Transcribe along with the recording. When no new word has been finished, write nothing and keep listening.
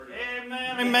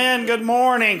Amen. Good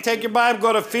morning. Take your Bible,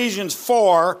 go to Ephesians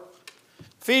 4.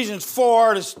 Ephesians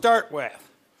 4 to start with.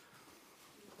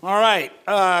 All right,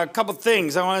 a couple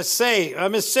things I want to say.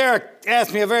 Miss Sarah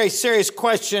asked me a very serious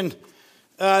question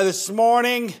this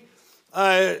morning.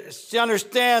 She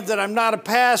understands that I'm not a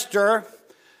pastor,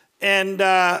 and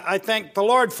I thank the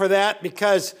Lord for that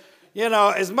because, you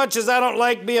know, as much as I don't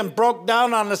like being broke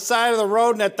down on the side of the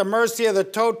road and at the mercy of the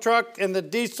tow truck and the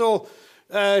diesel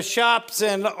shops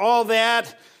and all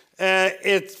that,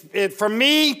 for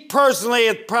me personally,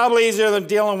 it's probably easier than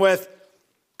dealing with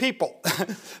people.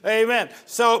 Amen.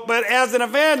 So, but as an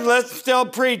evangelist, still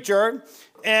preacher,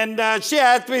 and she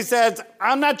asked me, says,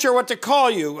 I'm not sure what to call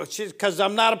you, because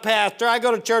I'm not a pastor. I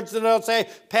go to church and they'll say,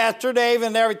 Pastor Dave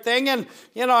and everything, and,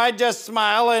 you know, I just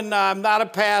smile, and I'm not a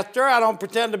pastor. I don't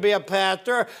pretend to be a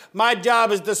pastor. My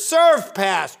job is to serve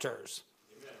pastors.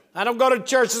 Amen. I don't go to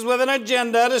churches with an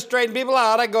agenda to straighten people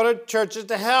out. I go to churches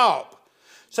to help.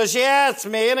 So she asked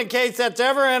me, and in case that's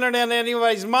ever entered into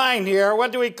anybody's mind here,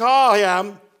 what do we call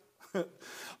him?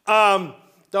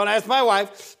 Don't ask my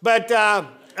wife, but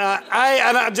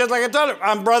I just like I told her,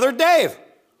 I'm Brother Dave.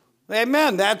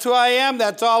 Amen. That's who I am.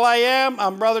 That's all I am.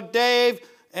 I'm Brother Dave.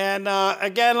 And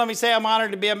again, let me say I'm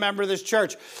honored to be a member of this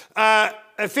church.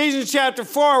 Ephesians chapter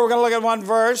 4, we're going to look at one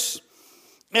verse.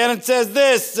 And it says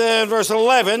this, verse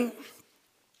 11.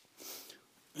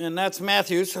 And that's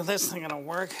Matthew, so this isn't going to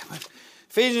work.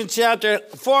 Ephesians chapter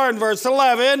 4 and verse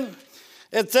 11.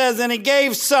 It says, and he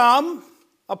gave some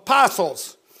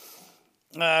apostles,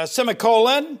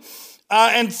 semicolon,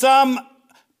 and some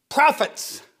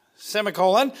prophets,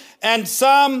 semicolon, and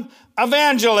some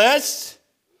evangelists,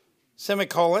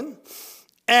 semicolon,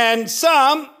 and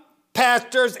some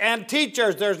pastors and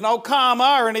teachers. There's no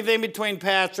comma or anything between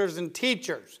pastors and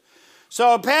teachers.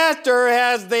 So a pastor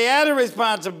has the added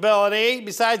responsibility,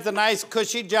 besides the nice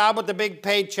cushy job with the big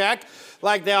paycheck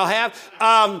like they'll have,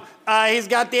 he's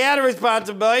got the added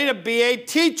responsibility to be a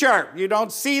teacher. You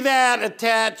don't see that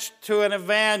attached to an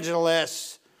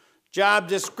evangelist's job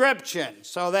description.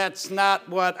 So that's not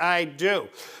what I do.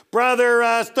 Brother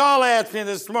Stahl asked me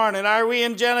this morning, are we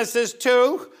in Genesis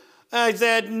 2? I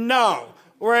said, no.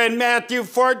 We're in Matthew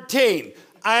 14.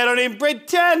 I don't even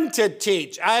pretend to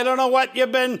teach. I don't know what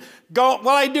you've been going.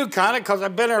 Well, I do kind of, because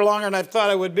I've been here longer than I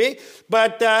thought I would be.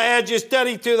 But as you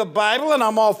study through the Bible, and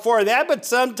I'm all for that, but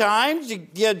sometimes you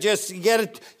get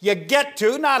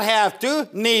to, not have to,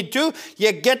 need to.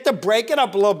 You get to break it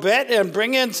up a little bit and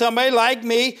bring in somebody like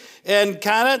me and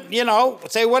kind of, you know,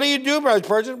 say, what do you do, Brother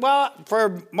Spurgeon? Well,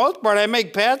 for most part, I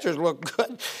make pastors look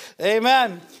good.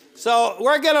 Amen. So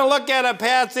we're going to look at a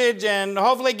passage and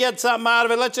hopefully get something out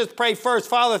of it. Let's just pray first.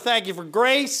 Father, thank you for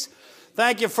grace.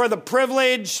 Thank you for the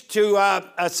privilege to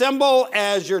assemble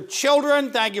as your children.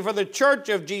 Thank you for the church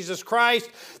of Jesus Christ.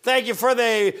 Thank you for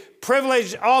the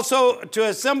privilege also to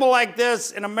assemble like this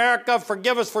in America.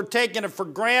 Forgive us for taking it for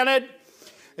granted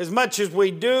as much as we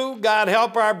do. God,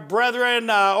 help our brethren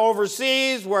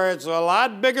overseas where it's a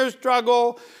lot bigger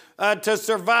struggle to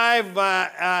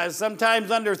survive, sometimes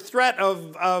under threat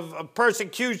of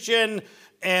persecution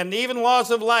and even loss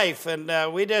of life.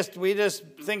 And we just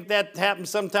think that happened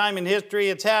sometime in history.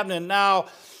 It's happening now.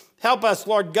 Help us,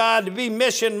 Lord God, to be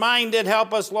mission-minded.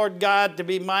 Help us, Lord God, to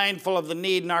be mindful of the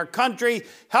need in our country.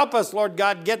 Help us, Lord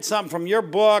God, get something from your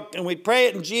book. And we pray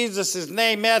it in Jesus'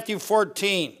 name, Matthew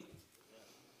 14.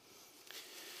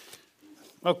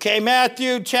 Okay,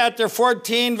 Matthew chapter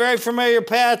 14, very familiar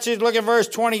passage. Look at verse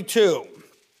 22.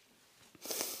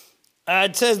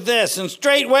 It says this, and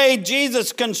straightway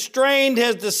Jesus constrained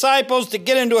his disciples to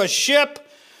get into a ship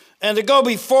and to go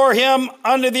before him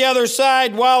unto the other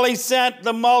side while he sent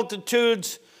the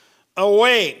multitudes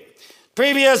away.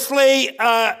 Previously,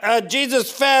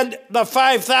 Jesus fed the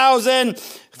 5,000.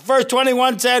 Verse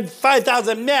 21 said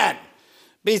 5,000 men,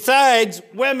 besides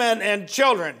women and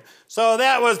children. So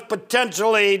that was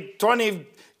potentially 20,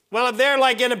 well, if they're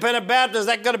like Independent Baptists,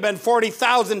 that could have been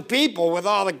 40,000 people with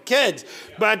all the kids.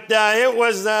 But it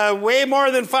was way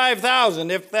more than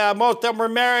 5,000. If most of them were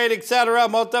married, etc.,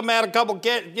 most of them had a couple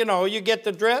kids, you know, you get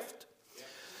the drift.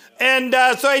 And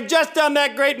so he just done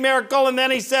that great miracle, and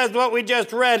then he says what we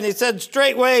just read. And he said,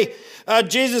 straightway,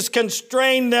 Jesus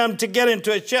constrained them to get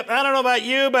into a ship. I don't know about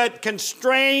you, but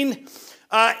constrain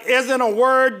isn't a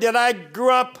word that I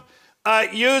grew up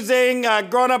using,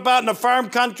 growing up out in the farm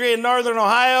country in northern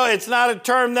Ohio. It's not a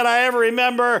term that I ever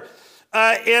remember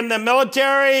in the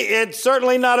military. It's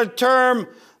certainly not a term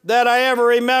that I ever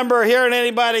remember hearing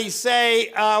anybody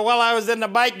say while I was in the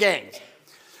bike gangs.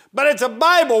 But it's a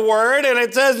Bible word, and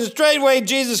it says, and straightway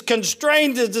Jesus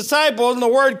constrained his disciples, and the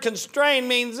word constrain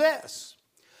means this: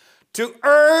 to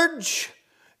urge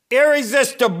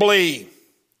irresistibly,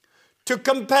 to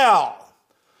compel.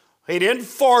 He didn't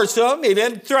force them. He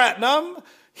didn't threaten them.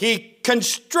 He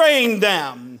constrained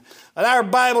them. And our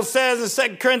Bible says in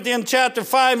 2 Corinthians chapter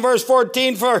 5, verse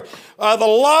 14, for the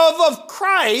love of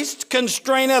Christ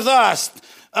constraineth us,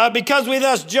 because we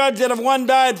thus judge that if one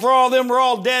died for all them, we're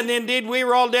all dead. And indeed, we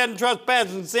were all dead in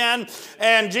trespass and sin.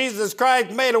 And Jesus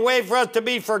Christ made a way for us to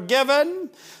be forgiven.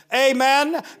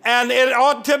 Amen. And it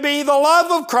ought to be the love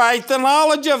of Christ, the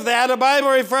knowledge of that. The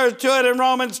Bible refers to it in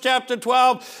Romans chapter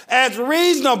 12 as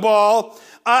reasonable.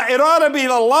 It ought to be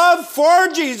the love for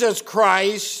Jesus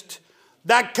Christ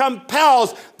that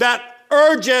compels, that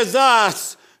urges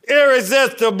us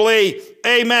irresistibly,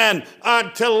 amen,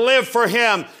 to live for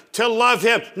him, to love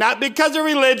him. Not because of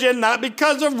religion, not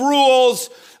because of rules.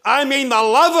 I mean, the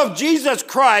love of Jesus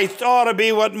Christ ought to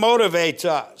be what motivates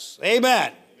us.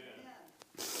 Amen.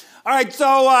 All right,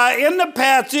 so in the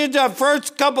passage,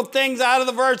 first couple things out of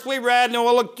the verse we read, and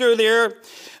we'll look through there.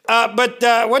 But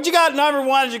what you got, number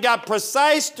one, is you got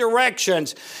precise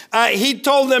directions. He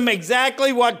told them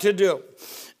exactly what to do.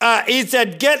 He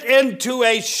said, get into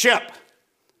a ship.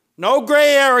 No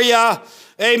gray area.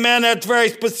 Amen, that's very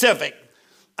specific.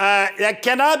 That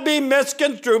cannot be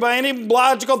misconstrued by any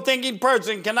logical thinking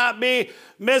person, cannot be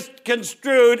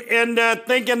misconstrued in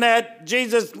thinking that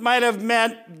Jesus might have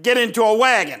meant get into a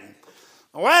wagon.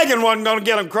 A wagon wasn't going to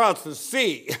get them across the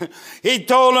sea. He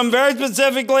told them very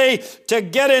specifically to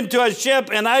get into a ship,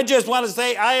 and I just want to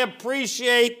say I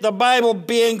appreciate the Bible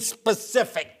being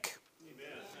specific.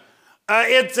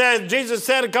 It says, Jesus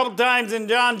said a couple times in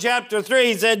John chapter 3,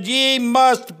 he said, ye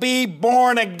must be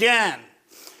born again.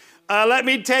 Let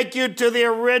me take you to the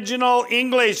original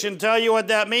English and tell you what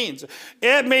that means.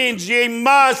 It means ye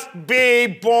must be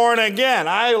born again.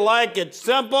 I like it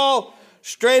simple,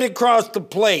 straight across the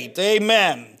plate.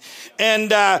 Amen.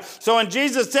 And so when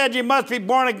Jesus said you must be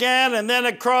born again, and then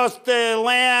across the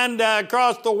land,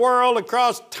 across the world,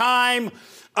 across time,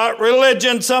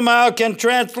 religion somehow can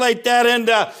translate that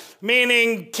into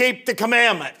meaning keep the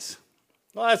commandments.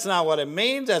 Well, that's not what it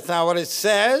means. That's not what it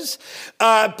says.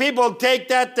 People take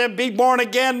that to be born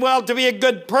again, well, to be a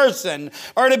good person,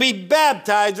 or to be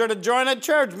baptized, or to join a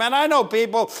church. Man, I know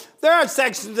people, there are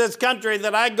sections of this country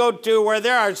that I go to where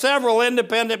there are several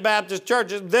independent Baptist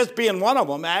churches, this being one of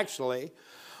them, actually,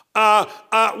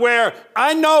 where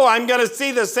I know I'm going to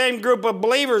see the same group of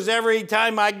believers every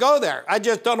time I go there. I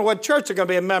just don't know what church they're going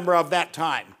to be a member of that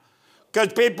time.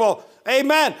 Because people...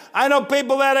 Amen. I know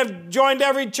people that have joined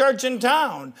every church in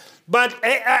town. But,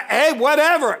 hey,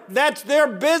 whatever. That's their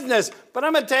business. But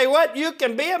I'm going to tell you what, you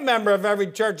can be a member of every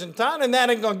church in town, and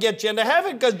that ain't going to get you into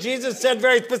heaven, because Jesus said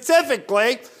very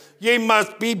specifically, ye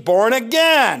must be born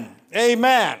again.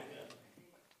 Amen.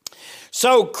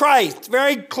 So Christ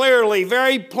very clearly,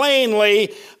 very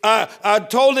plainly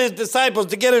told his disciples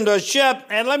to get into a ship.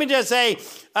 And let me just say,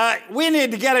 we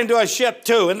need to get into a ship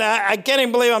too. And I can't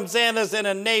even believe I'm saying this in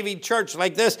a Navy church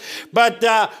like this. But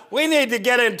we need to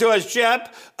get into a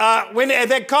ship.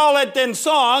 They call it in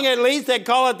song, at least, they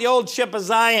call it the old ship of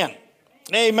Zion.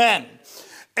 Amen.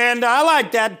 And I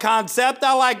like that concept.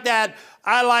 I like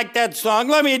that song.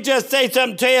 Let me just say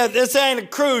something to you. This ain't a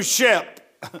cruise ship.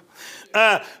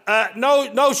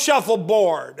 No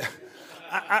shuffleboard.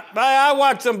 I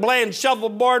watched them playing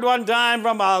shuffleboard one time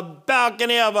from a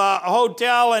balcony of a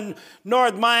hotel in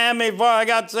North Miami before I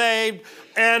got saved.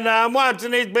 And I'm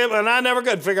watching these people, and I never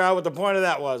could figure out what the point of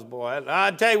that was, boy.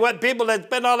 I tell you what, people that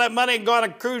spend all that money and go on a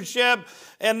cruise ship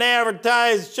and they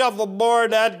advertise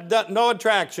shuffleboard, that no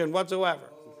attraction whatsoever.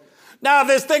 Now,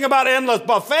 this thing about endless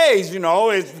buffets,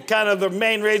 is kind of the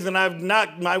main reason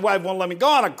my wife won't let me go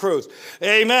on a cruise.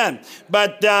 Amen.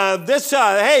 But this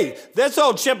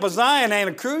old ship of Zion ain't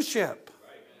a cruise ship.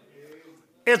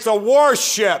 It's a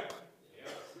warship.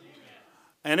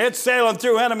 And it's sailing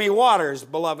through enemy waters,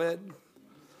 beloved.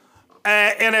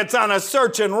 And it's on a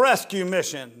search and rescue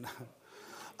mission.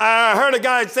 I heard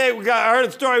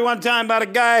a story one time about a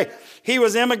guy. He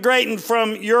was immigrating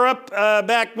from Europe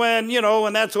back when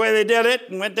that's the way they did it,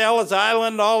 and went to Ellis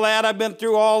Island, all that. I've been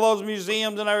through all those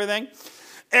museums and everything.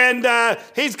 And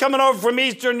he's coming over from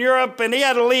Eastern Europe, and he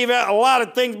had to leave a lot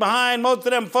of things behind. Most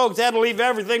of them folks had to leave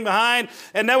everything behind.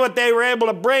 And then what they were able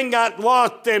to bring got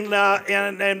lost and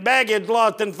baggage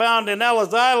lost and found in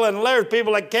Ellis Island. And there's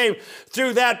people that came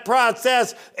through that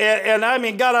process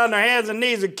and got on their hands and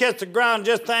knees and kissed the ground,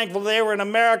 just thankful they were in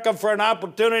America for an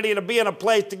opportunity to be in a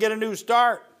place to get a new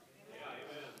start.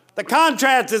 The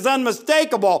contrast is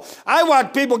unmistakable. I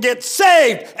watch people get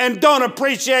saved and don't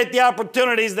appreciate the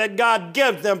opportunities that God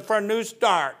gives them for a new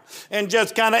start, and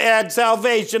just kind of add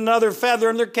salvation, another feather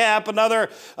in their cap, another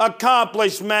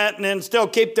accomplishment, and still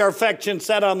keep their affection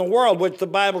set on the world, which the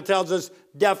Bible tells us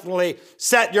definitely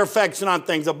set your affection on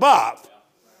things above.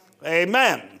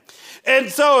 Amen.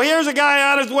 And so here's a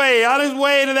guy on his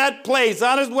way to that place,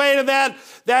 on his way to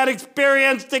that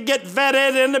experience to get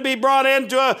vetted and to be brought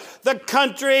into the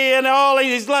country, and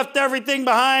he's left everything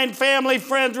behind, family,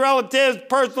 friends, relatives,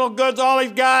 personal goods. All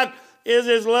he's got is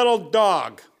his little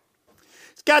dog.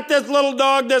 He's got this little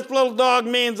dog. This little dog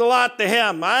means a lot to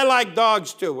him. I like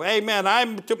dogs too. Amen. I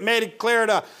made it clear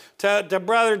to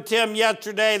Brother Tim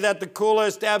yesterday that the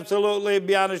coolest, absolutely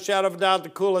beyond a shadow of a doubt, the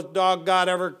coolest dog God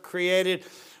ever created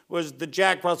was the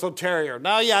Jack Russell Terrier.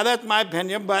 Now, yeah, that's my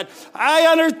opinion, but I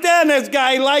understand this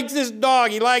guy. He likes this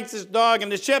dog. And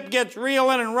the ship gets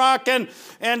reeling and rocking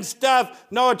and stuff.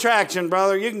 No attraction,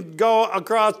 brother. You can go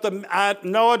across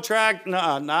no attraction.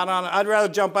 No, not on. I'd rather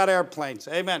jump out of airplanes.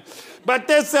 Amen. But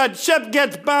this ship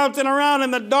gets bouncing around,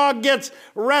 and the dog gets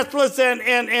restless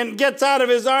and gets out of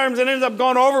his arms and ends up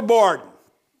going overboard.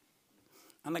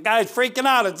 And the guy's freaking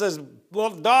out. It's this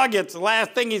little dog. It's the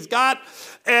last thing he's got.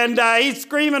 And he's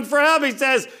screaming for help. He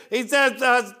says,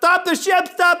 stop the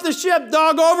ship,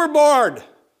 dog overboard.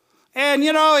 And,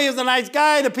 he was a nice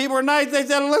guy. The people were nice. They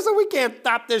said, listen, we can't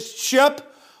stop this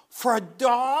ship for a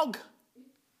dog.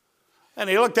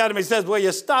 And he looked at him. He says, will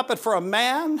you stop it for a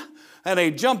man? And he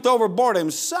jumped overboard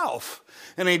himself.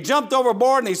 And he jumped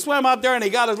overboard and he swam out there and he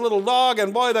got his little dog,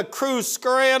 and boy, the crew's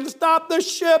scurrying, stop the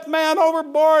ship, man,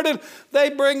 overboard. And they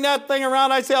bring that thing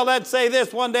around. I say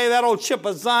this, one day that old ship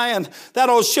of Zion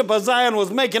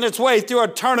was making its way through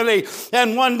eternity.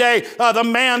 And one day the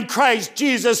man Christ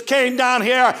Jesus came down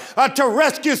here to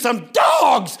rescue some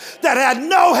dogs that had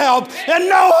no help and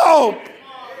no hope.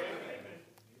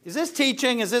 Is this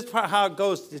teaching? Is this how it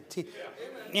goes to teach?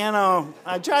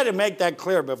 I tried to make that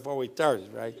clear before we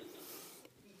started, right?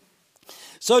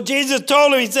 So Jesus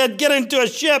told him, he said, get into a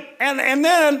ship. And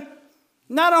then,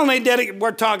 not only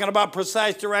we're talking about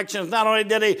precise directions, not only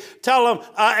did he tell him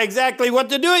exactly what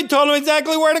to do, he told him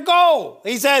exactly where to go.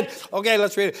 He said, okay,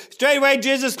 let's read it. Straightway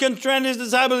Jesus constrained his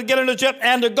disciples to get into the ship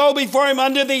and to go before him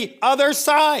unto the other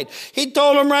side. He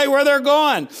told them right where they're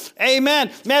going.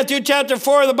 Amen. Matthew chapter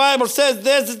 4, the Bible says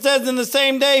this. It says, in the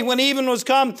same day when even was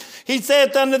come, he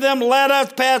saith unto them, let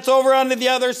us pass over unto the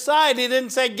other side. He didn't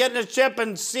say get in a ship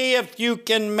and see if you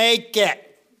can make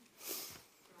it.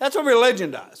 That's what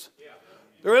religion does.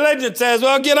 The religion says,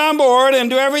 well, get on board and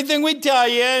do everything we tell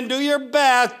you and do your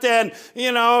best and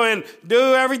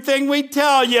do everything we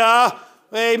tell you.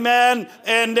 Amen.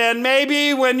 And then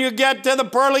maybe when you get to the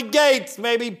pearly gates,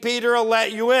 maybe Peter will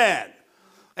let you in.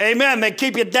 Amen. They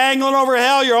keep you dangling over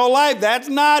hell your whole life. That's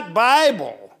not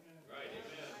Bible.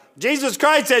 Jesus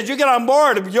Christ says, you get on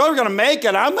board. If you're going to make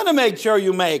it, I'm going to make sure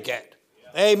you make it.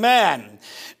 Amen.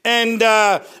 And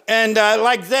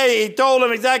like they, he told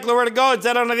him exactly where to go. It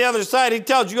said on the other side, he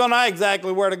tells you and I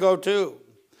exactly where to go too.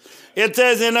 It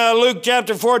says in Luke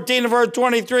chapter 14, verse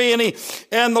 23,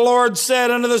 and the Lord said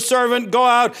unto the servant, go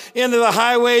out into the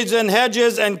highways and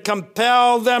hedges and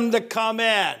compel them to come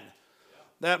in,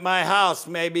 that my house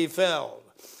may be filled.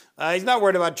 He's not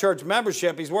worried about church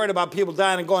membership. He's worried about people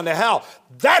dying and going to hell.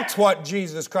 That's what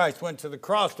Jesus Christ went to the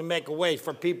cross to make a way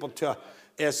for people to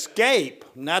escape,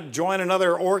 not join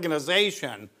another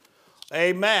organization.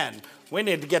 Amen. We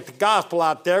need to get the gospel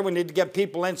out there. We need to get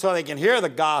people in so they can hear the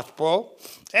gospel.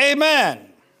 Amen.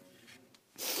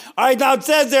 All right, now it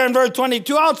says there in verse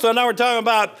 22 also, now we're talking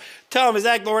about tell him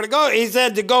exactly where to go. He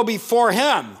said to go before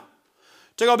him.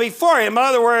 To go before him. In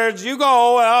other words, you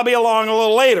go and I'll be along a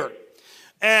little later.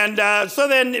 And so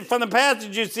then from the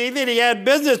passage you see that he had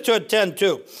business to attend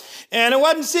to. And it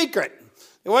wasn't secret.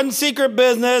 It wasn't secret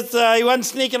business. He wasn't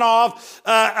sneaking off.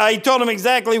 He told him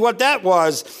exactly what that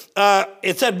was.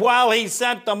 It said, while he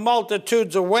sent the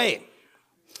multitudes away.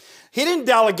 He didn't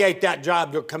delegate that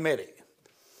job to a committee.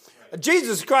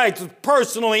 Jesus Christ was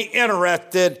personally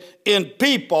interested in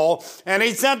people, and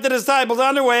he sent the disciples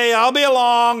on their way. I'll be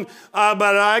along, but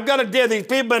I've got to deal. These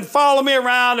people have been following me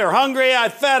around. They're hungry. I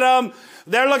fed them.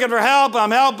 They're looking for help.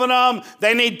 I'm helping them.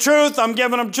 They need truth. I'm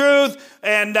giving them truth.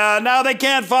 And now they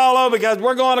can't follow because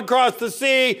we're going across the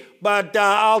sea, but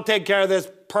I'll take care of this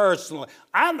personally.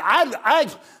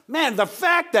 Man, the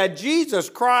fact that Jesus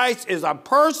Christ is a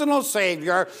personal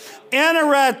Savior,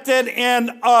 interested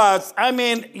in us. I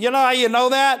mean, you know how you know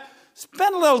that?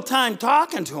 Spend a little time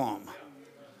talking to him.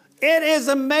 It is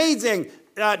amazing.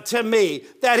 to me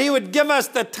that he would give us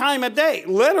the time of day.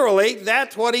 Literally,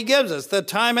 that's what he gives us, the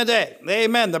time of day.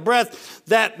 Amen. The breath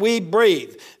that we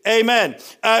breathe. Amen.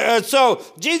 So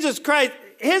Jesus Christ,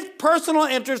 his personal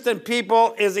interest in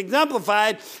people is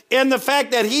exemplified in the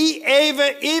fact that he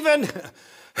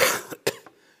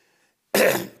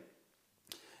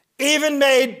even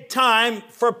made time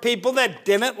for people that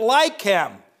didn't like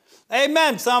him.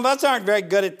 Amen. Some of us aren't very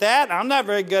good at that. I'm not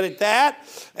very good at that.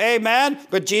 Amen.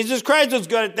 But Jesus Christ was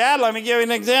good at that. Let me give you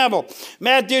an example.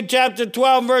 Matthew chapter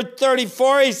 12, verse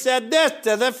 34, he said this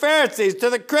to the Pharisees, to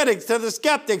the critics, to the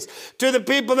skeptics, to the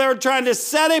people that were trying to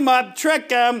set him up, trick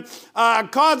him,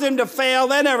 cause him to fail.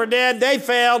 They never did. They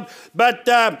failed. But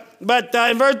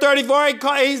in verse 34,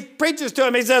 he preaches to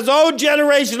him. He says, "O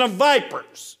generation of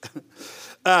vipers,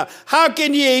 how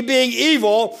can ye, being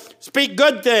evil, speak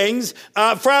good things?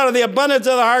 For out of the abundance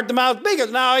of the heart, the mouth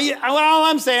speaketh." Now, all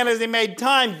I'm saying is he made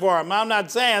time for him. I'm not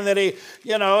saying that he,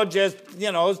 just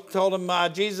told him,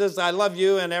 "Jesus, I love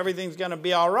you, and everything's going to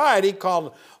be all right." He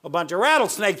called a bunch of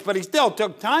rattlesnakes, but he still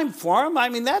took time for him. I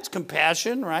mean, that's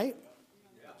compassion, right?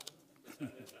 Yeah.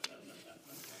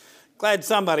 Glad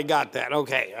somebody got that.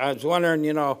 Okay, I was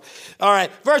wondering, All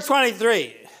right, verse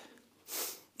 23.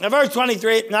 Now, verse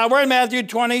 23, now we're in Matthew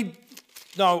 14,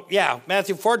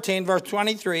 verse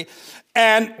 23.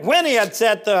 "And when he had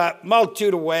set the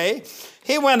multitude away,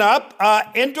 he went up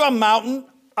into a mountain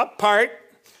apart."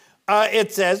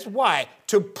 It says, why?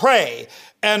 To pray.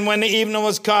 "And when the evening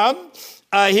was come,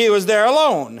 he was there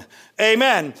alone."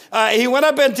 Amen. He went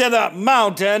up into the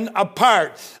mountain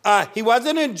apart. He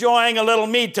wasn't enjoying a little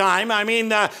me time. I mean,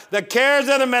 the cares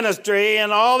of the ministry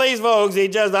and all these folks, I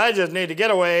just need to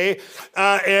get away.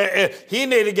 He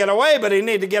needed to get away, but he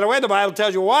needed to get away. The Bible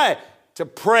tells you why. To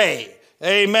pray.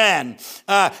 Amen.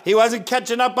 He wasn't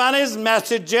catching up on his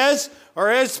messages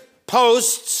or his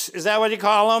posts. Is that what you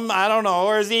call them? I don't know.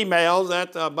 Or his emails.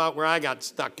 That's about where I got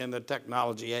stuck in the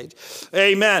technology age.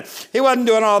 Amen. He wasn't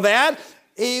doing all that.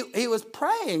 He was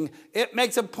praying. It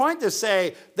makes a point to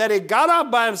say that he got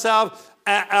up by himself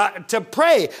to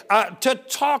pray, to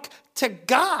talk to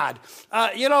God.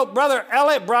 Brother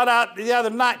Elliott brought out the other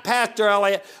night, Pastor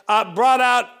Elliott brought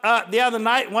out the other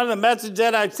night, one of the messages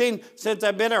that I've seen since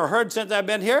I've been here, or heard since I've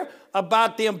been here,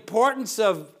 about the importance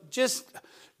of just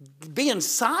being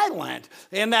silent.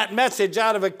 In that message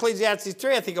out of Ecclesiastes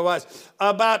 3, I think it was,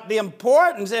 about the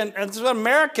importance, and this is what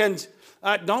Americans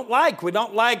don't like. We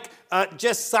don't like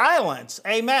just silence.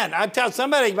 Amen. I tell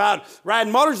somebody about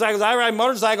riding motorcycles. I ride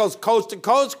motorcycles coast to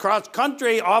coast, cross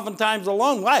country, oftentimes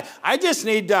alone. Why? I just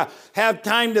need to have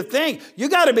time to think. You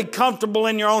got to be comfortable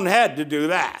in your own head to do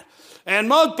that. And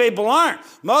most people aren't.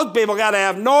 Most people got to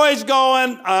have noise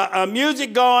going,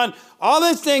 music going, all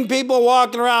this thing, people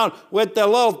walking around with the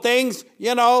little things,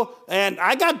 and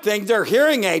I got things, they're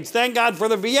hearing aids. Thank God for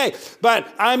the VA. But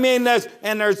I mean,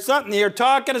 there's something, you're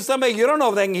talking to somebody, you don't know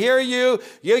if they can hear you.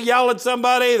 You yell at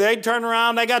somebody, they turn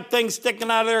around, they got things sticking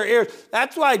out of their ears.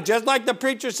 That's why, just like the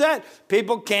preacher said,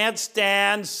 people can't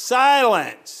stand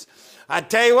silence. I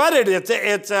tell you what,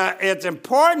 it's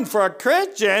important for a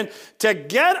Christian to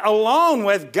get alone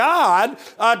with God,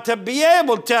 to be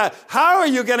able to, how are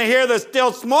you going to hear the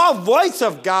still small voice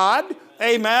of God?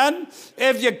 Amen.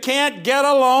 If you can't get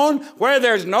alone where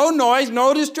there's no noise,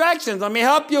 no distractions. Let me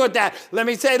help you with that. Let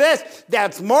me say this.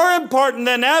 That's more important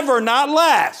than ever, not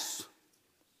less.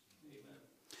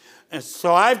 And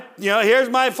so here's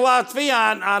my philosophy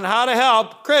on how to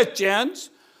help Christians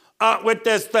with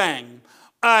this thing.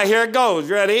 Here it goes.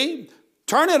 Ready?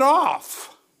 Turn it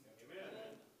off. Amen.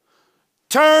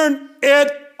 Turn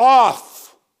it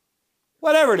off.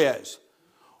 Whatever it is.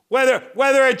 Whether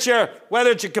it's your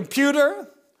computer,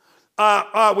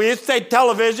 we used to say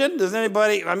television. Does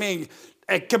anybody?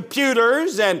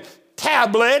 Computers and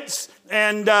tablets,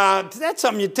 and that's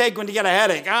something you take when you get a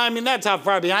headache. I mean, that's how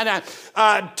far behind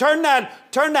I. Turn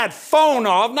that phone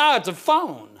off. Now it's a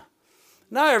phone.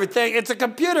 Now everything, it's a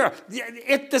computer.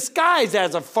 It disguised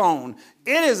as a phone.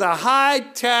 It is a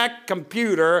high-tech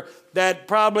computer that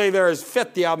probably there's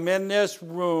 50 of them in this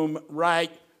room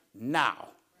right now.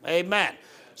 Amen.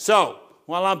 So,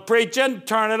 while I'm preaching,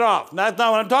 turn it off. That's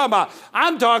not what I'm talking about.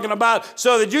 I'm talking about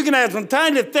so that you can have some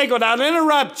time to think without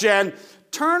interruption.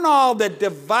 Turn all the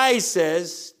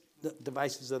devices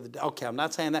okay, I'm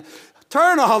not saying that.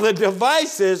 Turn all the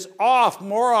devices off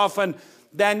more often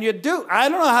than you do. I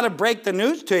don't know how to break the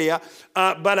news to you,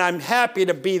 but I'm happy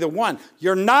to be the one.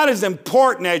 You're not as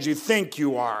important as you think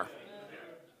you are.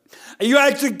 You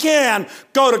actually can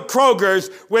go to Kroger's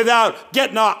without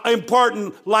getting an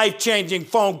important, life-changing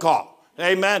phone call.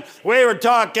 Amen. We were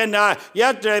talking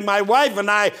yesterday, my wife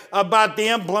and I, about the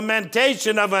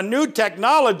implementation of a new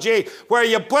technology where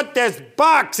you put this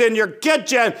box in your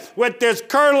kitchen with this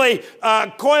curly,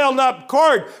 coiled up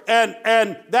cord,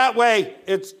 and that way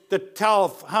it's the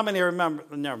telephone. How many remember?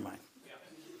 Never mind.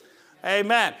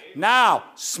 Amen. Now,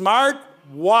 smart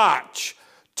watch.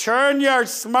 Turn your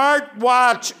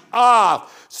smartwatch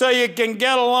off so you can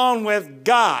get alone with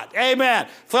God. Amen.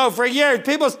 So for years,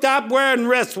 people stopped wearing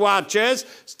wristwatches,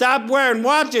 stopped wearing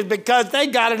watches because they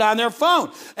got it on their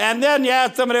phone. And then you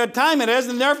ask somebody what time it is,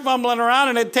 and they're fumbling around,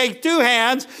 and it takes two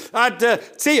hands to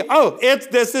see,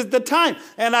 this is the time.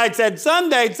 And I said,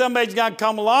 someday somebody's going to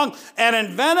come along and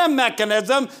invent a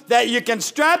mechanism that you can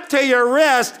strap to your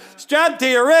wrist,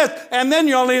 and then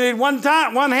you only need one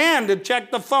hand to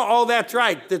check the phone. Oh, that's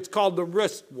right. It's called the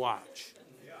wristwatch.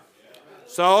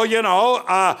 So,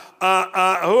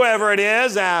 whoever it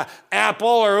is, Apple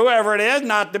or whoever it is,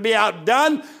 not to be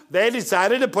outdone, they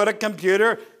decided to put a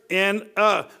computer in.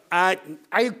 Are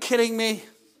you kidding me?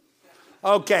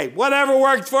 Okay, whatever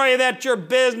works for you, that's your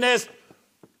business.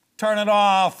 Turn it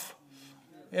off.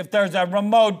 If there's a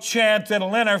remote chance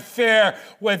it'll interfere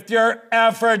with your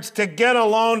efforts to get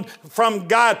alone from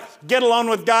God, get alone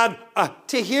with God,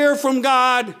 to hear from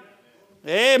God.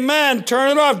 Amen.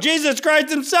 Turn it off. Jesus Christ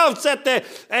himself set the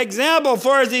example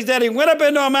for us. He said he went up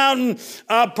into a mountain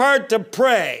apart to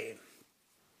pray.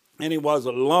 And he was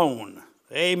alone.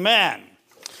 Amen.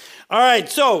 All right,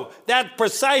 so that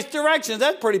precise directions,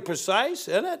 that's pretty precise,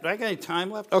 isn't it? Do I got any time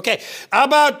left? Okay, how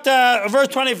about verse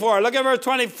 24? Look at verse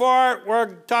 24.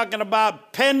 We're talking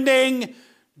about pending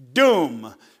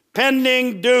doom.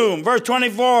 Pending doom. Verse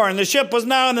 24, and the ship was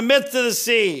now in the midst of the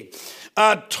sea,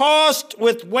 tossed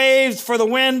with waves, for the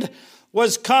wind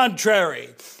was contrary.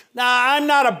 Now, I'm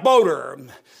not a boater,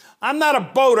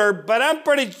 but I'm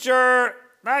pretty sure,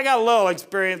 I got a little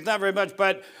experience, not very much,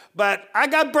 but I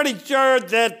got pretty sure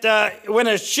that when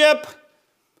a ship,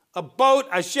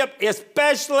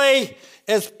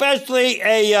 especially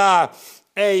a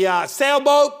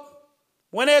sailboat,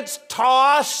 when it's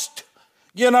tossed,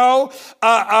 in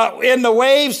the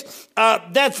waves,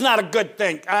 that's not a good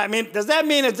thing. I mean, does that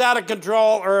mean it's out of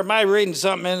control, or am I reading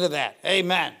something into that?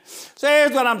 Amen. So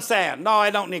here's what I'm saying. No, I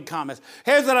don't need comments.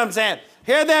 Here's what I'm saying.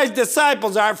 Here these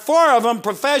disciples are, 4 of them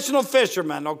professional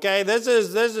fishermen, okay? This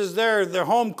is their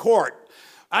home court.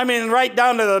 I mean, right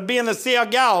down to being the Sea of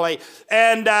Galilee.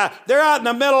 And they're out in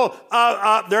the middle,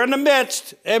 they're in the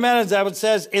midst. Amen, as that one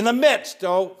says, in the midst.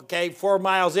 Oh, okay, 4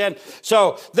 miles in.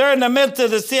 So they're in the midst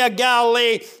of the Sea of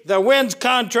Galilee. The wind's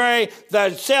contrary.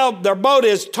 Their boat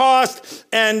is tossed.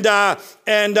 And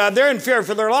they're in fear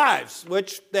for their lives,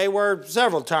 which they were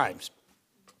several times.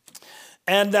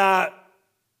 And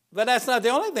but that's not the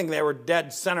only thing they were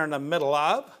dead center in the middle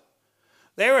of.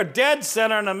 They were dead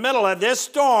center in the middle of this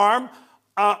storm.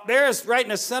 They're right in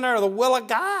the center of the will of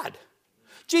God.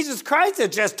 Jesus Christ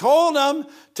had just told them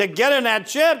to get in that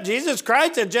ship. Jesus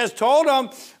Christ had just told them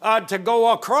to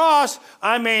go across.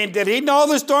 I mean, did he know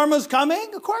the storm was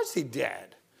coming? Of course he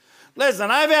did.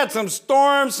 Listen, I've had some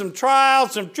storms, some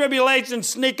trials, some tribulations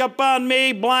sneak up on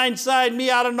me, blindside me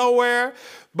out of nowhere.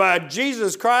 But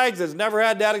Jesus Christ has never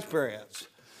had that experience.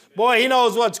 Boy, he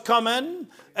knows what's coming.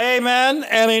 Amen.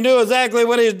 And he knew exactly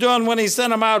what he was doing when he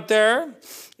sent them out there.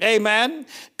 Amen.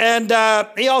 And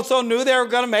he also knew they were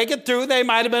going to make it through. They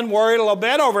might have been worried a little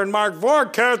bit over in Mark 4,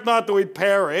 careth not that we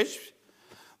perish.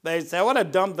 They said, what a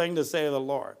dumb thing to say to the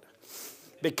Lord.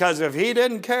 Because if he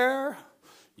didn't care,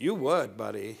 you would,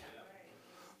 buddy.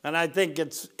 And I think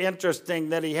it's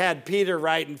interesting that he had Peter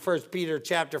write in 1 Peter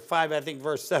chapter 5, I think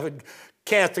verse 7,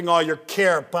 casting all your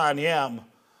care upon him,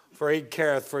 for he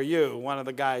careth for you. One of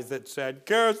the guys that said,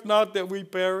 careth not that we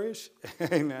perish.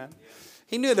 Amen.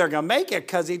 He knew they were going to make it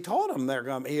because he told them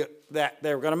that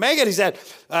they were going to make it. He said,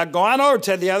 go on over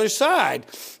to the other side.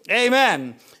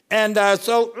 Amen. And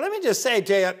so let me just say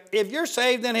to you, if you're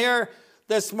saved in here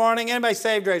this morning, anybody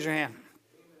saved, raise your hand.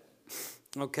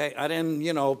 Okay, I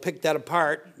didn't, pick that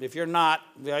apart. If you're not,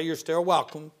 you're still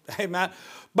welcome. Amen.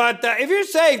 But if you're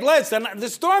saved, listen, the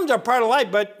storms are part of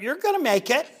life, but you're going to make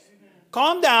it.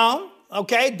 Calm down,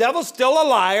 okay? Devil's still a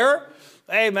liar.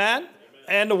 Amen.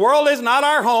 And the world is not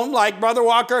our home, like Dr.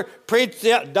 Walker preached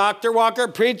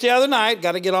the other night.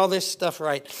 Got to get all this stuff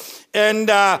right. And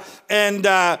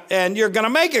you're going to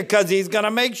make it because he's going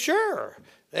to make sure.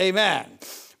 Amen.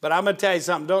 But I'm going to tell you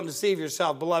something. Don't deceive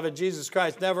yourself, beloved. Jesus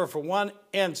Christ never for one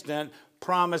instant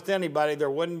promised anybody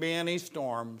there wouldn't be any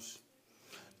storms.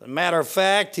 As a matter of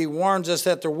fact, he warns us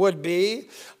that there would be.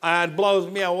 It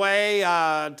blows me away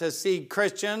to see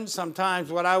Christians,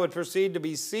 sometimes what I would perceive to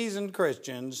be seasoned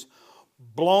Christians,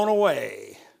 blown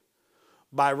away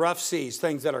by rough seas,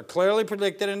 things that are clearly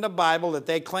predicted in the Bible that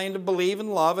they claim to believe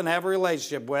and love and have a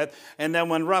relationship with. And then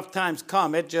when rough times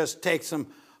come, it just takes them,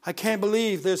 I can't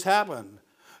believe this happened.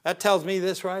 That tells me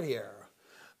this right here.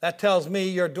 That tells me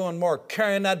you're doing more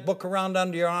carrying that book around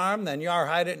under your arm than you are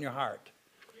hiding it in your heart.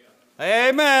 Yeah.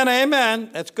 Amen,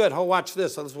 amen. That's good. Oh, watch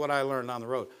this. This is what I learned on the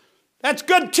road. That's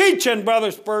good teaching,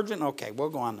 Brother Spurgeon. Okay, we'll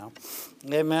go on now.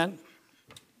 Amen.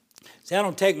 See, I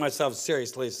don't take myself as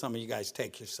seriously as some of you guys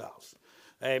take yourselves.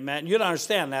 Amen. You'd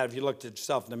understand that if you looked at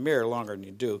yourself in the mirror longer than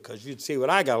you do, because you'd see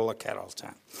what I got to look at all the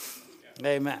time. Yeah.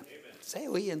 Amen. Amen. Say,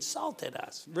 well, he insulted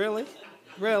us. Really?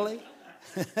 Really?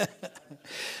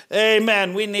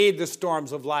 Amen. We need the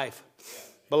storms of life.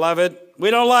 Beloved, we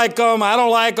don't like them. I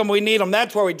don't like them. We need them.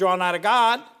 That's where we draw nigh to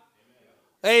God.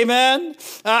 Amen.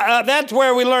 That's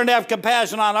where we learn to have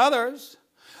compassion on others.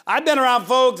 I've been around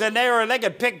folks and they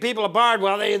could pick people apart.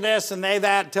 Well, they this and they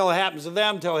that until it happens to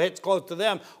them, until it hits close to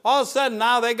them. All of a sudden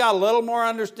now they got a little more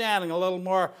understanding, a little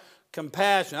more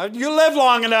compassion. If you live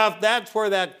long enough, that's where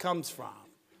that comes from.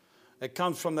 It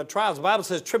comes from the trials. The Bible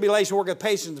says tribulation worketh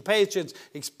patience, patience,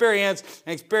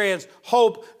 experience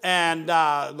hope, and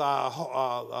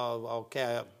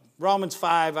Romans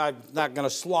 5, I'm not going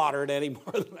to slaughter it any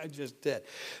more than I just did.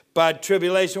 But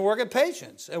tribulation worketh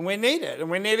patience, and we need it, and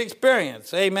we need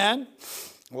experience. Amen?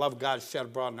 Love of God shed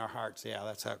abroad in our hearts. Yeah,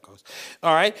 that's how it goes.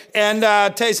 All right, and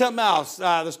tell you something else.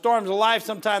 The storms of life,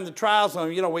 sometimes the trials,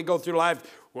 we go through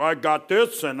life, well, I got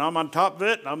this, and I'm on top of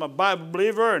it, and I'm a Bible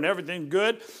believer, and everything's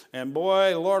good. And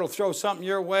boy, the Lord will throw something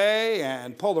your way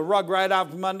and pull the rug right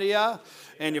out from under you.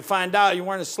 And you find out you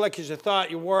weren't as slick as you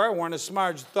thought you were, weren't as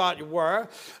smart as you thought you were.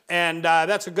 And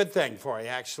that's a good thing for you,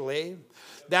 actually.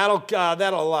 That'll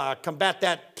combat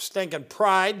that stinking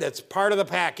pride that's part of the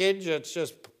package. It's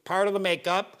just part of the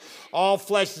makeup. All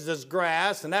flesh is as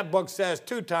grass. And that book says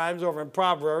 2 times over in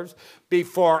Proverbs,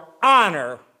 before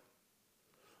honor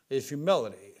is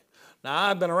humility. Now,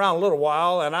 I've been around a little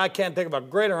while, and I can't think of a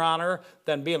greater honor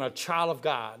than being a child of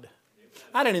God.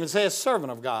 I didn't even say a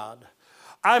servant of God.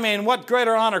 I mean, what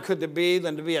greater honor could there be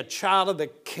than to be a child of the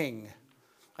King?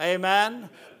 Amen?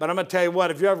 But I'm going to tell you what,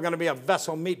 if you're ever going to be a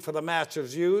vessel meet for the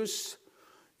Master's use,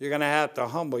 you're going to have to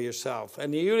humble yourself.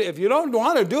 And if you don't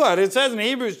want to do it, it says in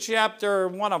Hebrews chapter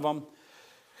 1 of them,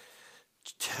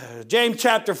 James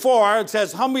chapter 4, it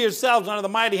says, humble yourselves under the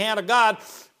mighty hand of God.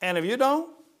 And if you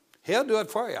don't, He'll do it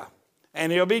for you.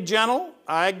 And He'll be gentle.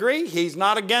 I agree. He's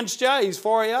not against you. He's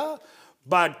for you.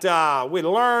 But we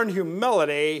learn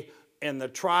humility in the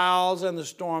trials and the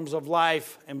storms of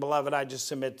life. And beloved, I just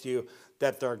submit to you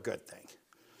that they're a good thing.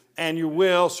 And you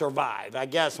will survive, I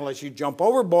guess, unless you jump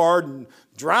overboard and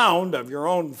drown of your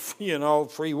own,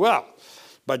 free will.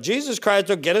 But Jesus Christ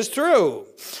will get us through.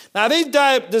 Now, these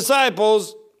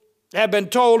disciples have been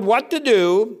told what to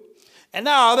do, and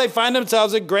now they find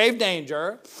themselves in grave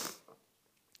danger.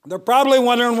 They're probably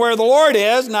wondering where the Lord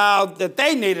is now that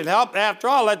they needed help. After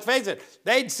all, let's face it,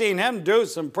 they'd seen Him do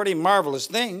some pretty marvelous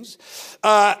things.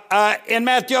 In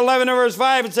Matthew 11 verse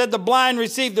 5, it said, the blind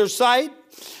receive their sight,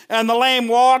 and the lame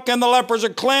walk, and the lepers are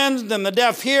cleansed, and the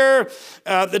deaf hear,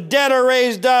 the dead are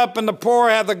raised up, and the poor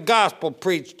have the gospel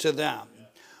preached to them.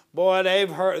 Boy,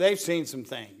 they've seen some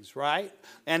things, right?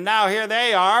 And now here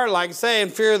they are, like I say, in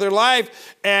fear of their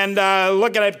life, and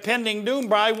looking at pending doom,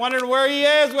 probably wondering where He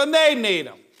is when they need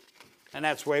Him. And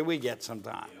that's the way we get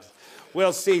sometimes.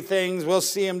 We'll see things, we'll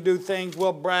see Him do things,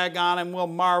 we'll brag on Him, we'll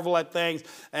marvel at things,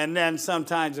 and then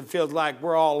sometimes it feels like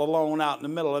we're all alone out in the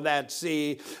middle of that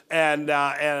sea, and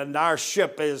our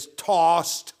ship is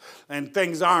tossed, and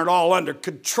things aren't all under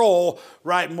control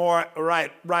right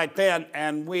then,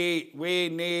 and we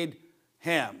need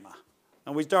Him.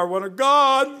 And we start wondering,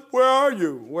 God, where are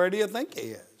you? Where do you think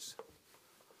He is?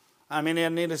 I mean,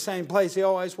 isn't He the same place He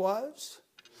always was?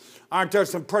 Aren't there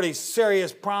some pretty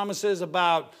serious promises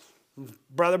about,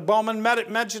 Brother Bowman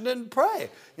mentioned it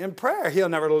in prayer. He'll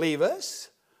never leave us,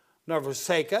 never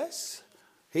forsake us.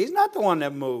 He's not the one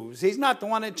that moves. He's not the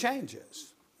one that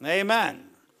changes. Amen.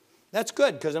 That's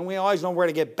good, because then we always know where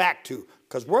to get back to,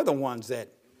 because we're the ones that.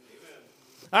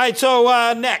 All right,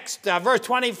 so next, verse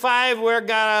 25, we've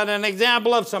got an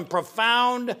example of some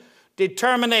profound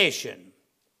determination.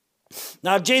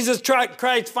 Now, Jesus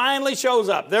Christ finally shows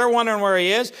up. They're wondering where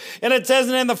He is. And it says,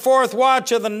 and in the 4th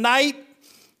watch of the night,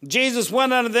 Jesus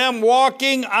went unto them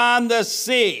walking on the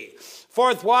sea.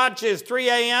 4th watch is 3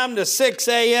 a.m. to 6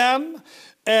 a.m.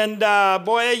 And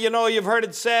boy, you know, you've heard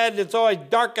it said, it's always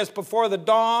darkest before the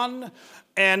dawn.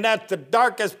 And that's the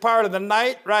darkest part of the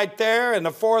night right there in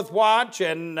the fourth watch.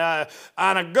 And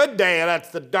on a good day, that's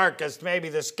the darkest, maybe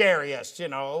the scariest, you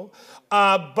know.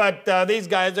 But these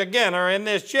guys, again, are in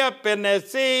this ship, in the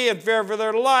sea, in fear for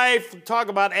their life. Talk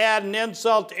about adding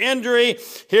insult to injury.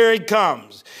 Here he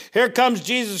comes. Here comes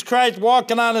Jesus Christ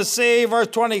walking on the sea, verse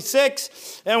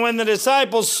 26. And when the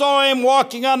disciples saw him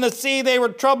walking on the sea, they were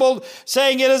troubled,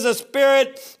 saying, it is a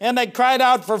spirit. And they cried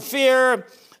out for fear.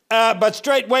 But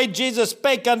straightway Jesus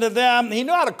spake unto them. He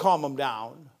knew how to calm them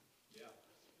down.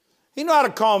 He knew how to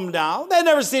calm them down. They'd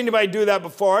never seen anybody do that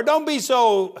before. Don't be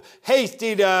so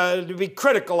hasty to be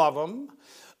critical of them.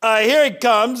 Here he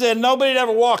comes, and nobody had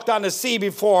ever walked on the sea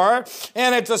before,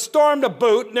 and it's a storm to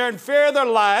boot, and they're in fear of their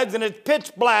lives, and it's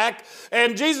pitch black,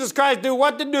 and Jesus Christ knew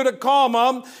what to do to calm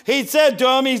them. He said to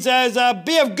them, he says,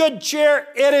 be of good cheer,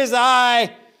 it is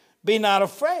I, be not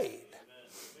afraid.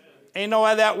 And you know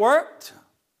why that worked?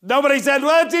 Nobody said,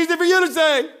 well, it's easy for you to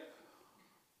say.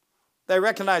 They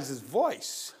recognized his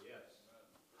voice.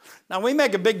 Now, we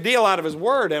make a big deal out of his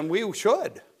word, and we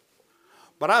should.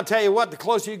 But I'll tell you what, the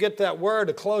closer you get to that word,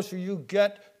 the closer you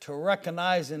get to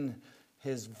recognizing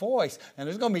his voice. And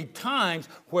there's going to be times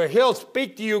where he'll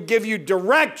speak to you, give you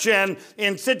direction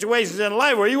in situations in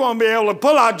life where you won't be able to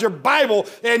pull out your Bible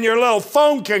and your little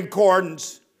phone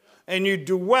concordance. And you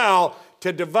do well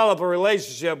to develop a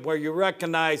relationship where you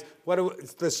recognize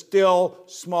it's the still,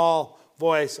 small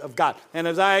voice of God. And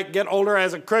as I get older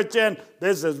as a Christian,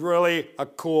 this is really a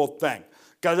cool thing.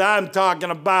 Because I'm talking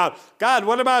about, God,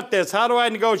 what about this? How do I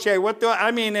negotiate?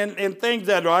 In things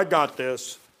that, I got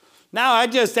this. Now I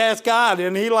just ask God,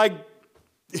 and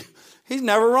he's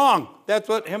never wrong. That's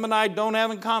what him and I don't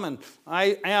have in common.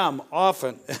 I am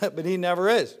often, but he never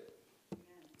is.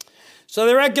 So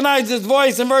they recognized his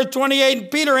voice in verse 28,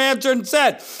 and Peter answered and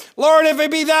said, Lord, if it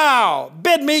be thou,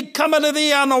 bid me come unto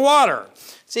thee on the water.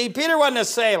 See, Peter wasn't a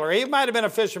sailor. He might have been a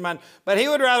fisherman, but he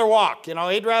would rather walk. You know,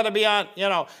 he'd rather be on,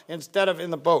 instead of in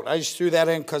the boat. I just threw that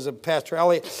in because of Pastor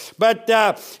Elliott. But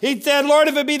he said, Lord,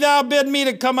 if it be thou, bid me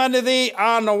to come unto thee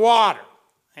on the water.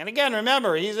 And again,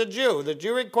 remember, he's a Jew. The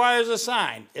Jew requires a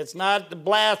sign. It's not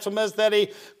blasphemous that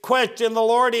he questioned the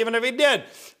Lord, even if he did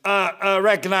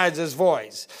recognize his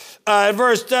voice. In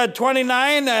verse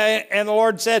 29, and the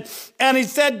Lord said, and he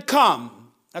said,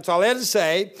 come. That's all he had to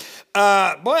say. Boy,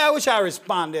 I wish I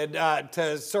responded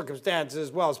to circumstances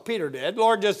as well as Peter did. The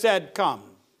Lord just said, come.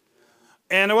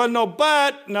 And there wasn't no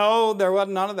but. No, there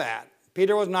wasn't none of that.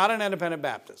 Peter was not an independent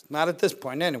Baptist. Not at this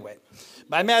point, anyway.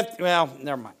 By Matthew, well,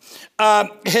 never mind. And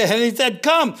he said,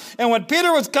 come. And when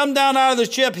Peter was come down out of the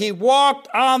ship, he walked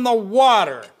on the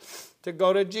water to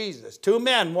go to Jesus. Two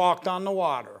men walked on the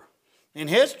water in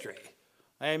history.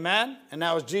 Amen. And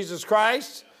that was Jesus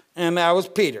Christ, and that was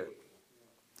Peter.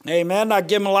 Amen. I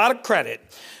give him a lot of credit,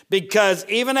 because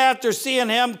even after seeing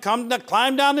him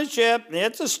climb down the ship,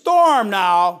 it's a storm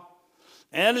now,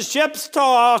 and the ship's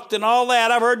tossed and all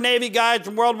that. I've heard Navy guys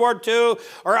from World War II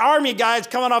or Army guys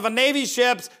coming off of Navy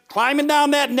ships, climbing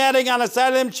down that netting on the side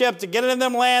of them ships to get in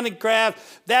them landing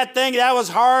craft. That was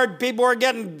hard. People were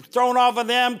getting thrown off of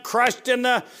them, crushed in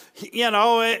the, you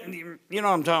know what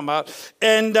I'm talking about.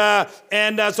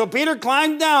 And so Peter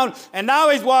climbed down, and now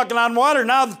he's walking on water.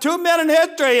 Now the two men in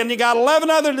history, and you got 11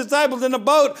 other disciples in the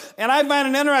boat. And I find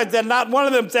it interesting that not one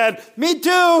of them said, me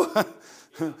too.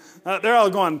 They're all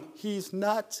going, he's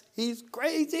nuts. He's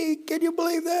crazy. Can you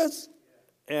believe this?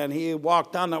 And he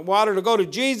walked on the water to go to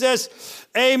Jesus.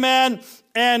 Amen.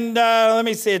 And let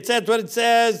me see. It says what it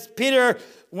says.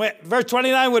 Verse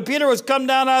 29, when Peter was come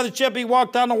down out of the ship, he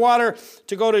walked on the water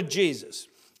to go to Jesus.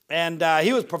 And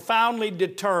he was profoundly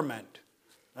determined.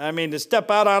 To step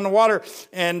out on the water.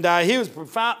 And he was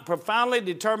profoundly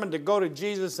determined to go to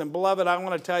Jesus. And beloved, I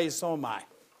want to tell you, so am I.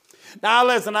 Now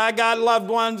listen, I got loved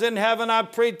ones in heaven. I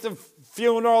preached the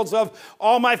funerals of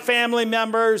all my family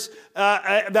members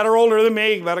that are older than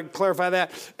me. Better clarify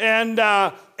that. And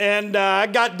I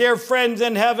got dear friends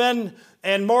in heaven,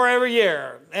 and more every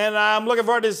year. And I'm looking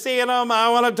forward to seeing them. I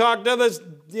want to talk to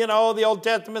the Old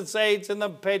Testament saints and the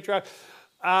patriarchs.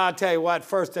 I'll tell you what,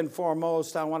 first and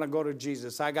foremost, I want to go to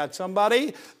Jesus. I got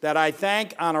somebody that I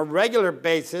thank on a regular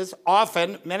basis,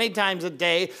 often, many times a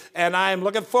day, and I am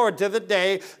looking forward to the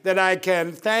day that I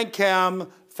can thank him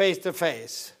face to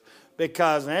face,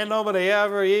 because ain't nobody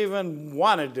ever even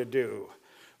wanted to do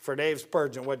for Dave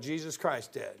Spurgeon what Jesus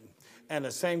Christ did. And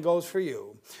the same goes for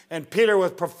you. And Peter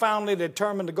was profoundly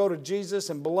determined to go to Jesus.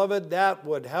 And beloved, that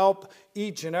would help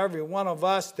each and every one of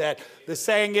us. That the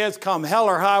saying is, come hell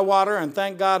or high water. And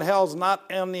thank God hell's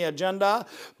not on the agenda.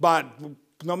 But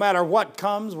no matter what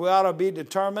comes, we ought to be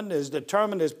determined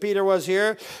as Peter was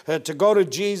here, to go to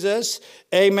Jesus.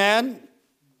 Amen.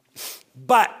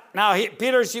 But now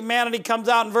Peter's humanity comes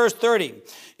out in verse 30.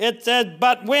 It says,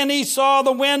 but when he saw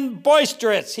the wind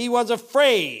boisterous, he was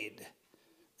afraid.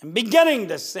 And beginning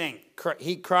to sink,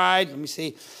 he cried, let me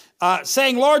see,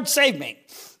 saying, Lord, save me.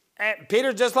 And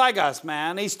Peter's just like us,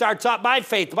 man. He starts out by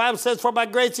faith. The Bible says, for by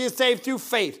grace he is saved through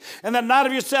faith. And that not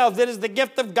of yourselves, it is the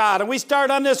gift of God. And we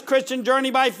start on this Christian journey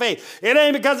by faith. It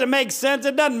ain't because it makes sense.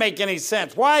 It doesn't make any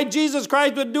sense. Why Jesus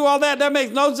Christ would do all that, that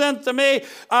makes no sense to me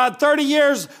 30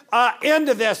 years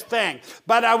into this thing.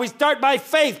 But we start by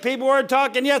faith. People were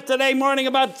talking yesterday morning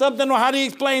about something. Well, how do you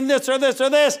explain this or this or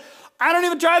this? I don't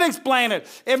even try to explain it.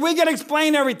 If we could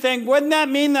explain everything, wouldn't that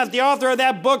mean that the author of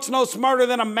that book's no smarter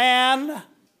than a man?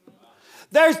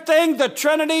 There's things, the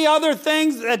Trinity, other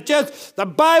things that just, the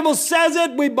Bible says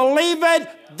it, we believe it.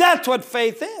 That's what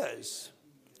faith is.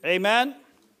 Amen.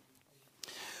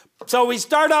 So we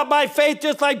start out by faith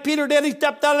just like Peter did. He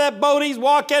stepped out of that boat. He's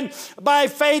walking by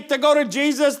faith to go to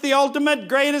Jesus, the ultimate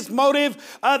greatest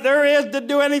motive there is to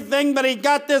do anything. But he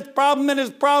got this problem, and his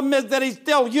problem is that he's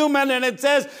still human. And it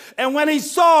says, and when he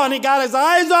saw and he got his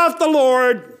eyes off the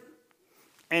Lord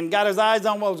and got his eyes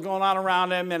on what was going on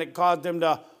around him, and it caused him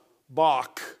to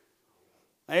balk.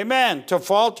 Amen. To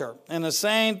falter. And the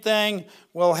same thing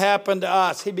will happen to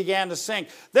us. He began to sink.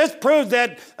 This proves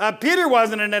that Peter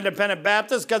wasn't an independent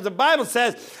Baptist, because the Bible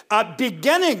says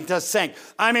beginning to sink.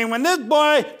 I mean, when this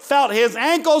boy felt his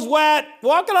ankles wet,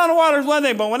 walking on the water is one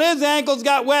thing, but when his ankles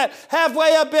got wet,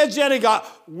 halfway up his chin, he got,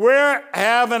 we're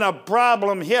having a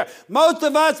problem here. Most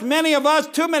of us, many of us,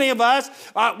 too many of us,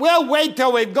 we'll wait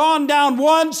till we've gone down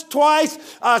once, twice,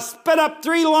 spit up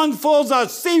 3 lungfuls of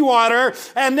seawater,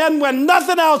 and then when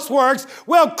nothing else works,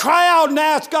 we'll cry out and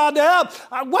ask God to help.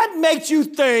 What makes you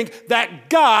think that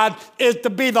God is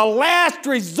to be the last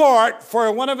resort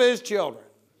for one of his children?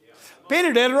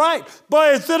 Peter did it right.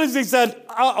 But as soon as he said,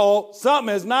 uh-oh,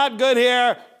 something is not good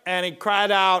here, and he cried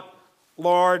out,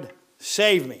 Lord,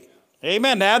 save me.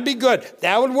 Amen. That'd be good.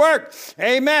 That would work.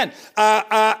 Amen.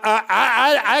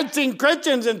 I've seen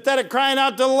Christians, instead of crying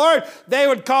out to the Lord, they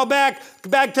would call back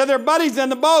to their buddies in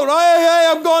the boat.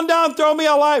 Hey, I'm going down. Throw me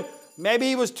a life. Maybe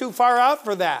he was too far out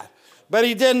for that. But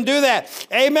he didn't do that.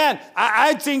 Amen.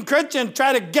 I've seen Christians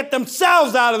try to get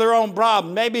themselves out of their own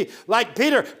problem. Maybe like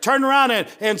Peter, turn around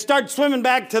and start swimming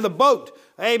back to the boat.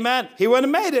 Amen. He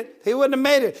wouldn't have made it. He wouldn't have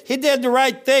made it. He did the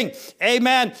right thing.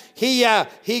 Amen.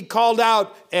 He called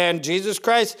out, and Jesus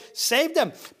Christ saved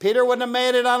him. Peter wouldn't have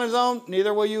made it on his own.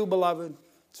 Neither will you, beloved.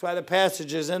 That's why the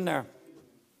passage is in there.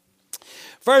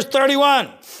 Verse 31.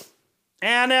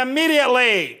 And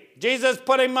immediately Jesus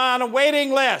put him on a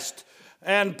waiting list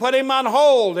and put him on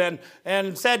hold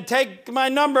and said, take my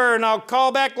number and I'll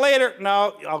call back later.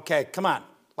 No, okay, come on,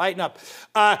 lighten up.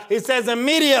 He says,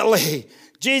 immediately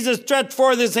Jesus stretched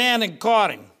forth his hand and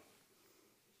caught him.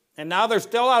 And now they're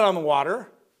still out on the water.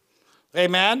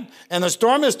 Amen. And the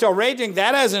storm is still raging.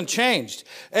 That hasn't changed.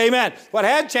 Amen. What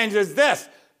had changed is this.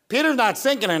 Peter's not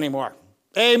sinking anymore.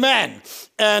 Amen.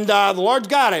 And the Lord's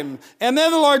got him. And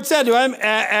then the Lord said to him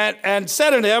and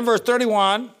said unto him, verse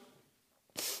 31,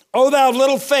 O thou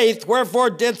little faith, wherefore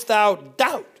didst thou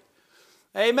doubt?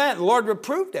 Amen. The Lord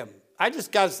reproved him. I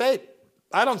just got to say,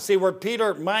 I don't see where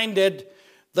Peter minded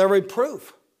the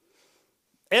reproof.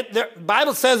 The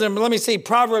Bible says, and let me see,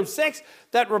 Proverbs 6,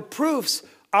 that reproofs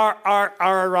are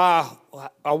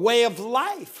a way of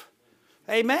life.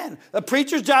 Amen. The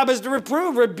preacher's job is to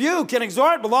reprove, rebuke, and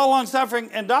exhort with all long-suffering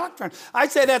and doctrine. I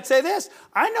say this.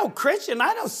 I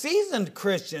know seasoned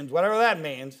Christians, whatever that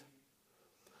means,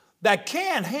 that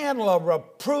can't handle a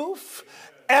reproof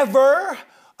ever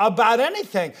about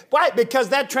anything. Why? Because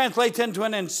that translates into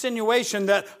an insinuation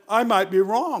that I might be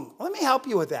wrong. Let me help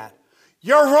you with that.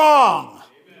 You're wrong.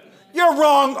 Amen. You're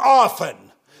wrong often.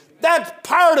 That's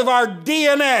part of our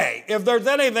DNA, if there's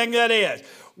anything that is.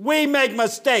 We make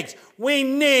mistakes. We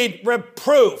need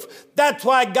reproof. That's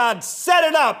why God set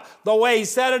it up the way he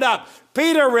set it up.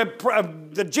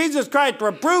 Jesus Christ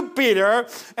reproved Peter,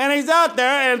 and he's out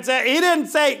there and he didn't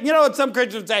say, you know what some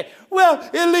Christians say, well,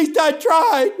 at least I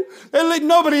tried. At least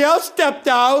nobody else stepped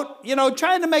out,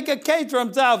 trying to make a case for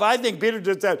himself. I think Peter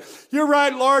just said, you're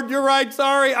right, Lord, you're right,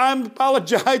 sorry, I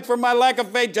apologize for my lack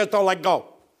of faith, just don't let go.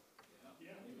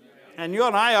 And you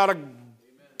and I ought to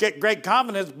get great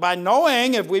confidence by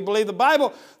knowing, if we believe the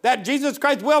Bible, that Jesus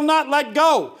Christ will not let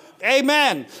go.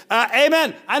 Amen.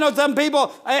 Amen. I know some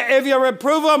people, if you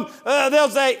reprove them, they'll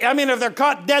say, I mean, if they're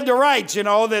caught dead to rights, you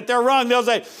know, that they're wrong, they'll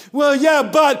say, well, yeah,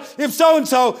 but if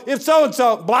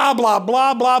so-and-so, blah, blah,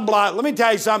 blah, blah, blah. Let me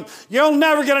tell you something. You'll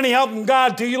never get any help from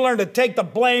God till you learn to take the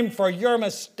blame for your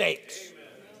mistakes. Amen.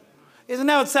 Isn't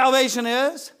that what salvation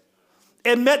is?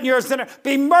 Admitting you're a sinner.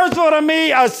 Be merciful to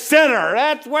me, a sinner.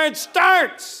 That's where it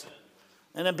starts.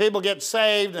 And then people get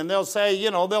saved, and they'll say,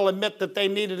 you know, they'll admit that they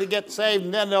needed to get saved,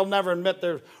 and then they'll never admit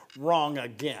they're wrong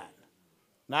again.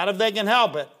 Not if they can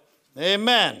help it.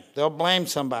 Amen. They'll blame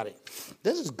somebody.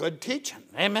 This is good teaching.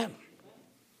 Amen.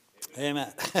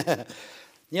 Amen.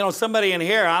 You know, somebody in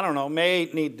here, I don't know, may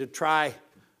need to try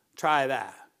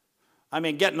that. I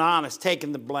mean, getting honest,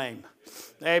 taking the blame.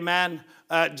 Amen.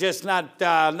 Just not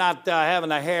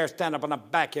having a hair stand up on the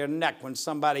back of your neck when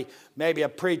somebody, maybe a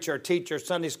preacher, teacher,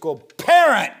 Sunday school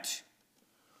parent,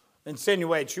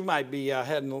 insinuates you might be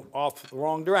heading off the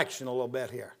wrong direction a little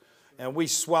bit here. And we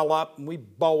swell up and we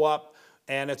bow up,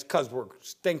 and it's because we're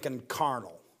stinking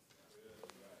carnal.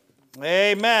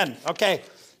 Amen. Okay,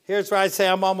 here's where I say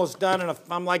I'm almost done, and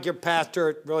if I'm like your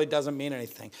pastor, it really doesn't mean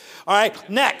anything. All right,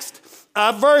 next,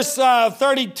 verse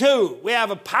 32, we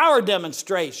have a power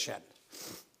demonstration.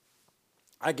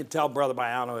 I could tell Brother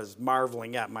Baiano is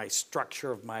marveling at my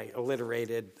structure of my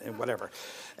alliterated and whatever.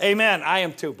 Amen. I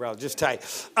am too, brother. Just tight.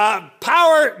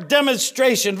 Power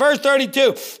demonstration. Verse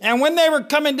 32. And when they were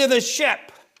coming to the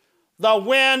ship, the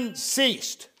wind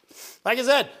ceased. Like I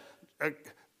said,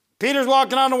 Peter's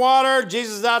walking on the water.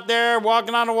 Jesus is out there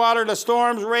walking on the water. The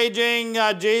storm's raging.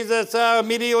 Jesus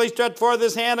immediately stretched forth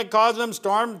his hand and caused them.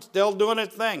 Storm still doing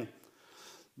its thing.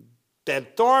 The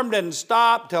storm didn't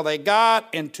stop till they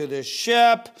got into the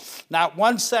ship. Not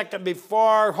 1 second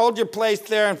before. Hold your place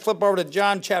there and flip over to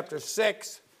John chapter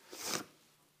 6.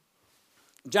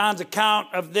 John's account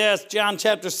of this, John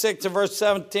chapter 6 and verse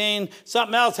 17.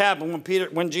 Something else happened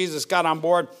when Jesus got on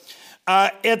board.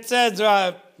 It says,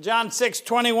 John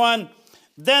 6:21,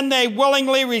 then they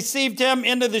willingly received him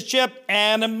into the ship,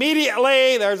 and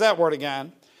immediately, there's that word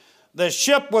again, the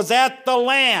ship was at the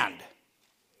land,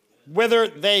 whither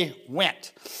they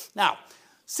went. Now,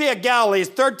 Sea of Galilee is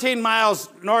 13 miles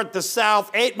north to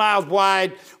south, 8 miles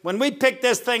wide. When we pick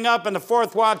this thing up in the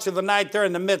fourth watch of the night, they're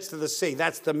in the midst of the sea.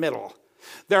 That's the middle.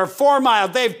 They're 4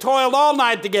 miles. They've toiled all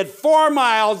night to get 4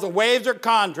 miles. The waves are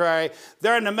contrary.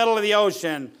 They're in the middle of the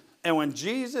ocean. And when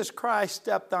Jesus Christ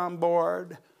stepped on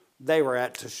board, they were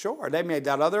at the shore. They made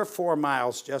that other 4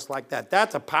 miles just like that.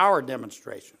 That's a power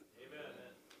demonstration.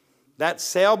 Amen. That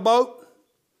sailboat,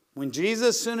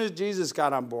 as soon as Jesus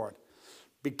got on board,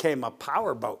 became a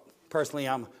power boat. Personally,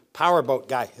 I'm a power boat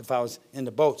guy if I was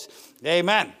into boats.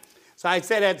 Amen. So I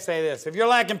say that to say this. If you're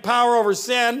lacking power over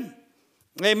sin,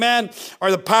 amen,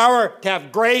 or the power to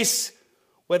have grace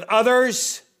with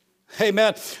others,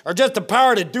 amen, or just the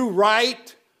power to do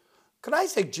right, could I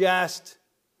suggest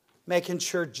making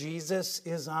sure Jesus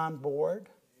is on board?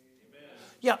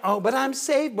 Yeah, oh, but I'm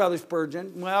saved, Brother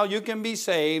Spurgeon. Well, you can be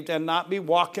saved and not be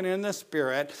walking in the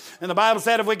Spirit. And the Bible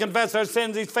said if we confess our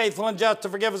sins, he's faithful and just to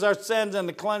forgive us our sins and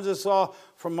to cleanse us all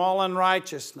from all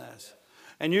unrighteousness.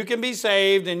 And you can be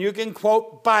saved and you can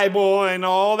quote Bible and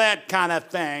all that kind of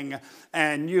thing,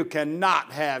 and you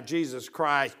cannot have Jesus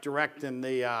Christ directing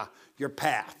your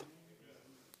path.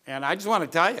 And I just want to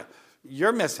tell you,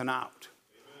 you're missing out.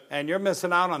 And you're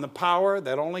missing out on the power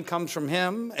that only comes from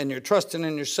him, and you're trusting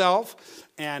in yourself.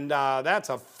 And that's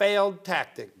a failed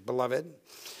tactic, beloved.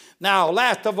 Now,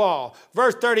 last of all,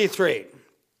 verse 33.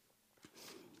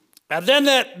 And then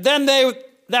they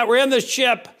that were in the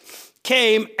ship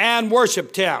came and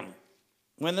worshiped him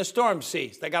when the storm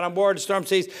ceased. They got on board, the storm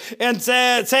ceased, and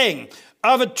said, saying,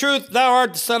 of a truth, thou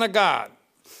art the Son of God.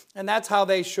 And that's how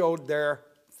they showed their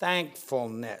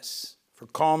thankfulness. For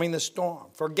calming the storm,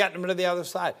 for getting them to the other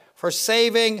side, for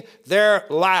saving their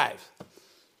lives.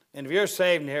 And if you're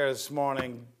saved here this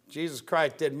morning, Jesus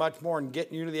Christ did much more than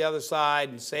getting you to the other side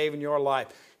and saving your life.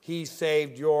 He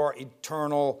saved your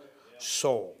eternal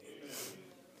soul.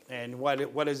 And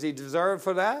what does he deserve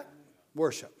for that?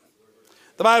 Worship.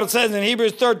 The Bible says in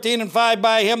Hebrews 13:5,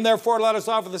 by him therefore let us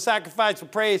offer the sacrifice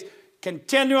of praise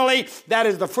continually. That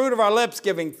is the fruit of our lips,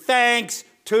 giving thanks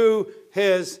to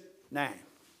his name.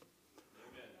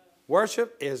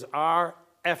 Worship is our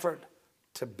effort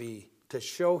to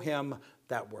show him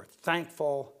that we're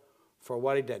thankful for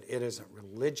what he did. It isn't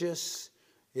religious.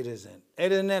 It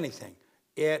isn't anything.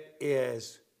 It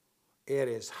is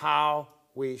how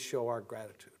we show our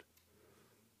gratitude.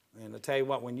 And I'll tell you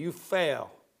what, when you fail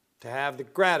to have the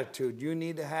gratitude you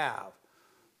need to have,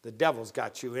 the devil's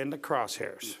got you in the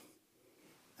crosshairs.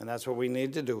 And that's what we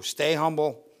need to do. Stay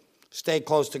humble. Stay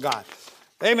close to God.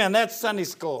 Amen. That's Sunday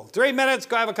school. 3 minutes,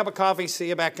 go have a cup of coffee. See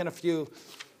you back in a few.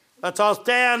 Let's all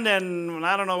stand, and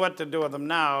I don't know what to do with them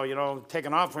now. You know, take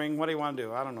an offering. What do you want to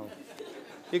do? I don't know.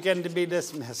 You can be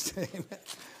dismissed.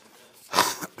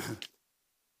 Amen.